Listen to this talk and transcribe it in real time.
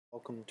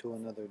Welcome to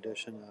another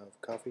edition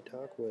of Coffee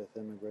Talk with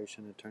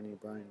Immigration Attorney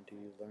Brian D.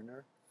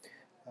 Lerner.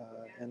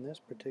 In this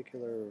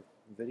particular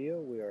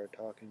video, we are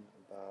talking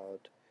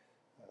about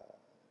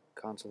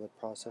consulate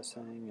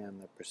processing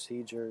and the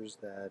procedures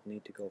that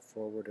need to go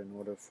forward in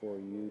order for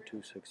you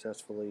to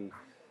successfully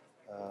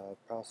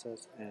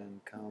process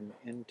and come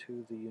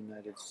into the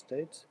United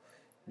States.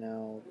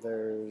 Now,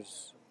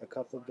 there's a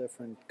couple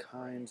different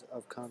kinds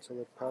of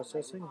consulate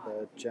processing,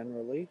 but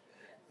generally,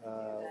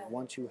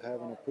 once you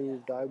have an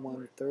approved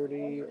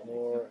I-130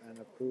 or an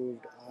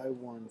approved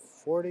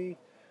I-140,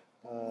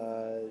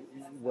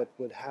 what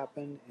would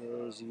happen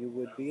is you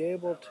would be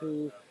able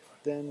to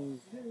then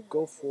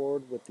go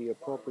forward with the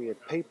appropriate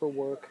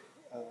paperwork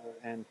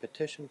and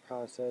petition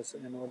process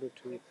in order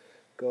to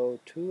go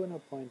to an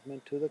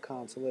appointment to the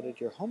consulate at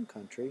your home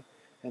country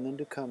and then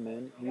to come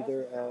in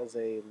either as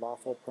a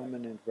lawful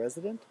permanent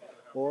resident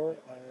or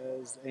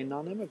as a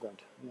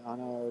non-immigrant on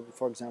a,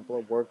 for example, a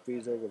work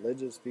visa,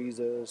 religious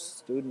visa,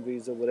 student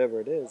visa,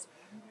 whatever it is.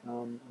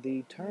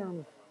 The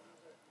term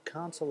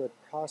consulate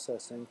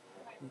processing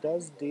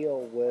does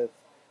deal with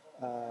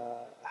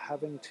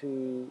having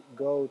to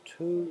go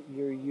to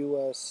your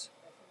U.S.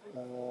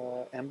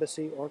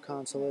 Embassy or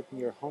consulate in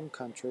your home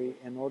country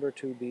in order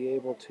to be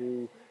able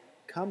to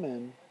come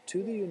in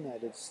to the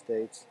United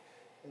States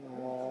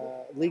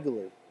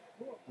legally.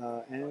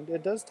 And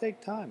it does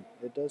take time.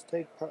 It does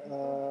take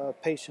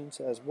patience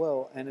as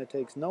well, and it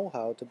takes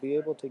know-how to be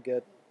able to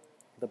get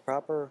the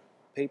proper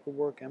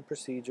paperwork and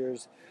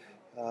procedures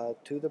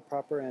to the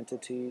proper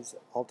entities,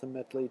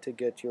 ultimately to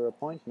get your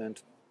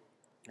appointment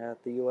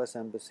at the U.S.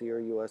 Embassy or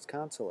U.S.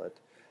 Consulate.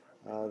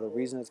 The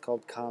reason it's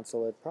called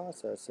consulate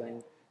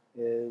processing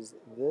is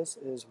this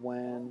is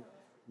when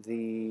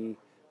the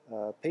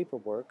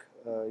paperwork,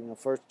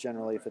 first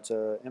generally if it's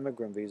an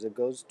immigrant visa,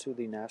 goes to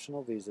the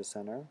National Visa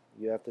Center.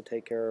 You have to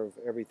take care of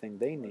everything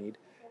they need,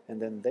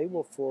 and then they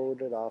will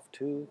forward it off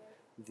to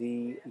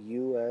the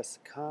U.S.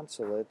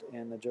 Consulate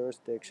in the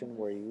jurisdiction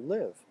where you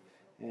live.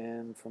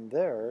 And from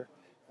there,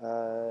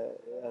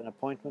 an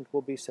appointment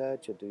will be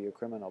set. You'll do your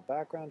criminal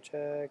background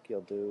check,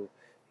 you'll do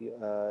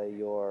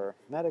your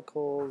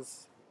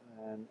medicals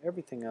and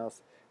everything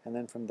else, and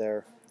then from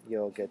there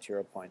you'll get your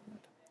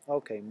appointment.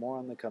 Okay, more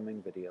on the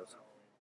coming videos.